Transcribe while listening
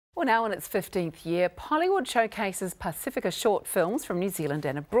Well, now in its 15th year, Pollywood showcases Pasicfika short films from New Zealand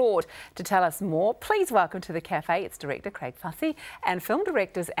and abroad. To tell us more, please welcome to the Café its director Craig Fasi and film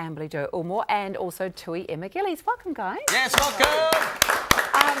directors Amberley Aumau and also Tui Emma Gillies. Welcome, guys. Yes, welcome.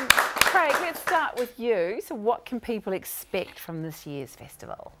 Craig, let's start with you. So what can people expect from this year's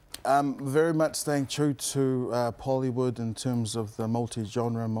festival? Very much staying true to Pollywood in terms of the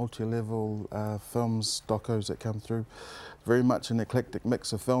multi-genre, multi-level films, docos that come through. Very much an eclectic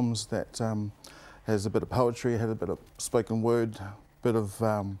mix of films that has a bit of poetry, has a bit of spoken word, a bit of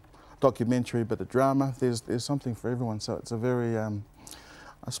documentary, a bit of drama. There's something for everyone, so it's a very,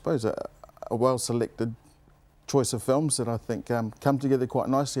 I suppose, a well-selected choice of films that I think come together quite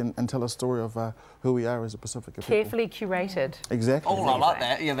nicely and tell a story of who we are as a Pasicfika people. Carefully curated. Exactly. Oh, I like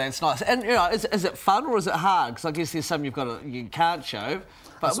that. Yeah, that's nice. And, you know, is it fun or is it hard? Because I guess there's some you can't show,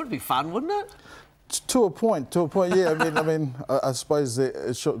 but it would be fun, wouldn't it? To a point, yeah. I suppose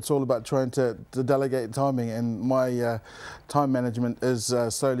it's all about trying to delegate timing, and my time management is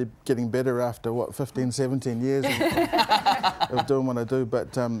slowly getting better after, 15, 17 years of doing what I do.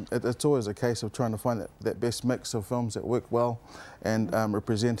 But it's always a case of trying to find that best mix of films that work well and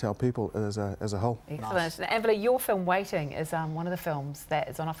represent our people as a whole. Excellent. Nice. Now, Amberley, your film Waiting is one of the films that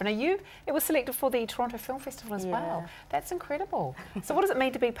is on offer. Now, it was selected for the Toronto Film Festival as well. That's incredible. So what does it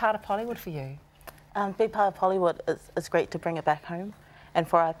mean to be part of Pollywood for you? Being part of Pollywood is great to bring it back home and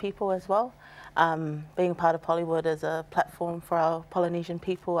for our people as well. Being part of Pollywood is a platform for our Polynesian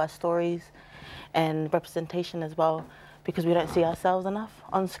people, our stories and representation as well, because we don't see ourselves enough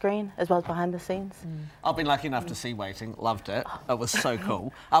on screen as well as behind the scenes. I've been lucky enough to see Waiting, loved it. It was so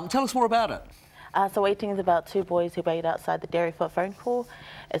cool. Tell us more about it. So Waiting is about two boys who wait outside the dairy for a phone call.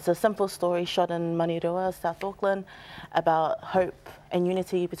 It's a simple story shot in Manurewa, South Auckland, about hope and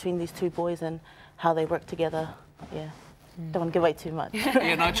unity between these two boys and how they work together. Yeah, don't want to give away too much.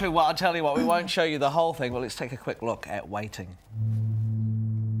 Yeah, no, true. Well, I'll tell you what, we won't show you the whole thing, but let's take a quick look at Waiting.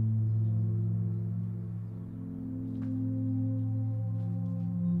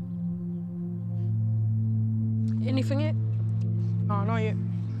 Anything yet? Oh, not yet.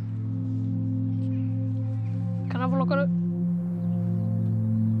 Can I have a look at it?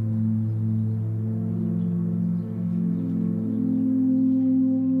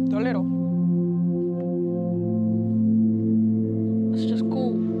 Do a little. It's just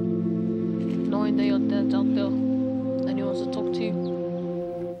cool knowing that your dad's out there and he wants to talk to you.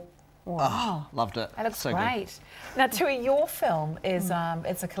 Wow. Oh, loved it. That looks so great. Good. Now, Tui, your film is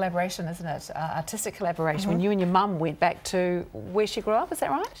it's a collaboration, isn't it? Artistic collaboration. When you and your mum went back to where she grew up, is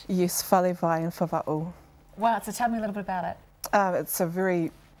that right? Yes, Whalewai and Whawa'u. Wow, so tell me a little bit about it. It's a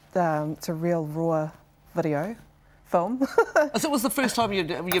very, it's a real raw video film. So it was the first time you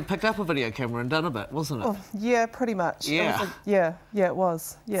picked up a video camera and done a bit, wasn't it? Oh, yeah, pretty much. Yeah. It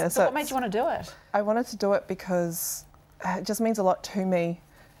was. Yeah. So what made you want to do it? I wanted to do it because it just means a lot to me.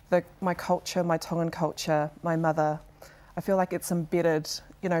 My culture, my Tongan culture, my mother. I feel like it's embedded,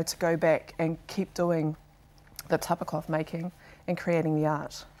 you know, to go back and keep doing the tapa cloth making and creating the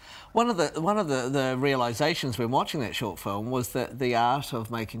art. One of the realisations when watching that short film was that the art of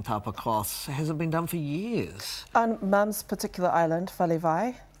making tapa cloths hasn't been done for years. On Mum's particular island,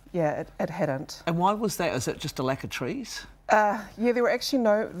 Whalewai, yeah, it hadn't. And why was that? Is it just a lack of trees? Yeah, there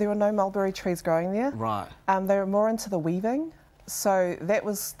were no mulberry trees growing there. Right. They were more into the weaving. So that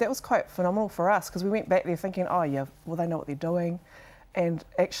was quite phenomenal for us, because we went back there thinking, oh yeah, well they know what they're doing, and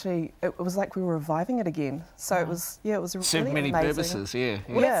actually it was like we were reviving it again. So it was served really many amazing. purposes, yeah.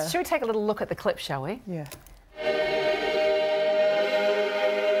 Well, should we take a little look at the clip, shall we? Yeah.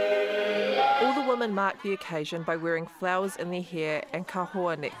 All the women mark the occasion by wearing flowers in their hair and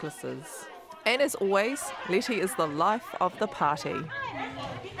kahoa necklaces. And as always, Letty is the life of the party.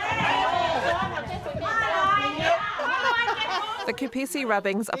 The kepesi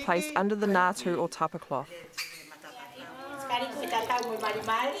rubbings are placed under the ngātu or tapa cloth.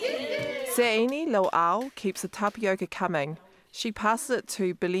 Seini Lo'au keeps the tapioca coming. She passes it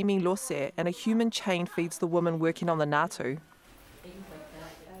to Belimi Lose, and a human chain feeds the woman working on the ngātu.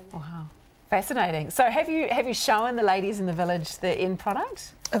 Wow, fascinating. So have you shown the ladies in the village the end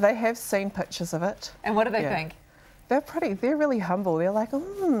product? They have seen pictures of it. And what do they think? They're really humble. They're like,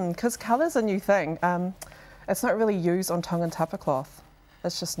 because colour's a new thing. It's not really used on Tongan tapa cloth.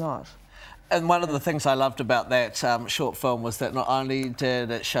 It's just not. And one of the things I loved about that short film was that not only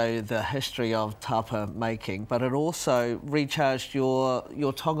did it show the history of tapa making, but it also recharged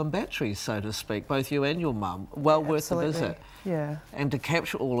your Tongan batteries, so to speak, both you and your mum. Well worth the visit. Yeah. And to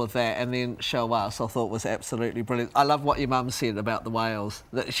capture all of that and then show us, I thought was absolutely brilliant. I love what your mum said about the whales,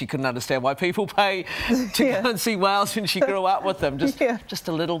 that she couldn't understand why people pay to go and see whales when she grew up with them. Just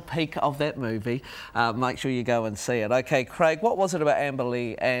a little peek of that movie. Make sure you go and see it. OK, Craig, what was it about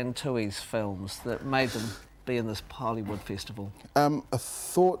Amberley and Tui's films that made them be in this Pollywood Festival? I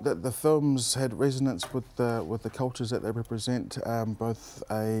thought that the films had resonance with the cultures that they represent, both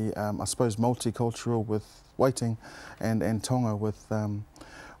I suppose multicultural with Waiting and Tonga with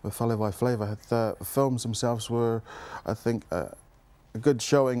Whalewai flavour. The films themselves were, I think, a good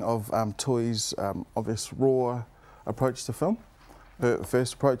showing of Tui's obvious raw approach to film, her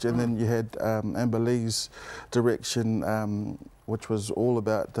first approach, and then you had Amberley's direction, which was all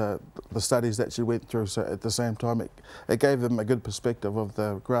about the studies that she went through. So at the same time, it gave them a good perspective of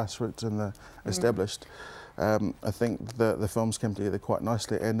the grassroots and the established. I think the films came together quite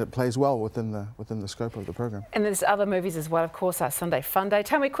nicely, and it plays well within the scope of the program. And there's other movies as well, of course, our Sunday Fun Day.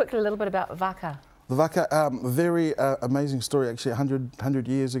 Tell me quickly a little bit about Vaka. The Vaka, very amazing story actually. 100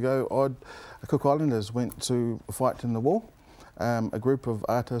 years ago, Cook Islanders went to fight in the war. A group of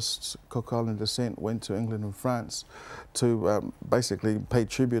artists, Cook Island descent, went to England and France to basically pay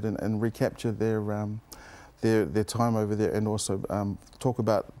tribute and recapture their time over there, and also talk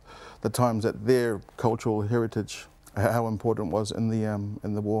about the times that their cultural heritage, how important it was in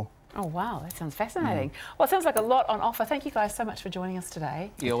the war. Oh wow, that sounds fascinating. Well, it sounds like a lot on offer. Thank you guys so much for joining us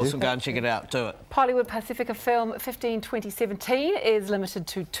today. Yeah, awesome. Go and check it out. Do it. Pollywood Pasicfika Film 15 2017 is limited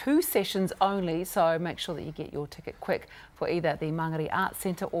to 2 sessions only, so make sure that you get your ticket quick for either the Mangere Arts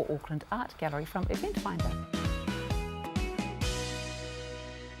Centre or Auckland Art Gallery from Event Finder.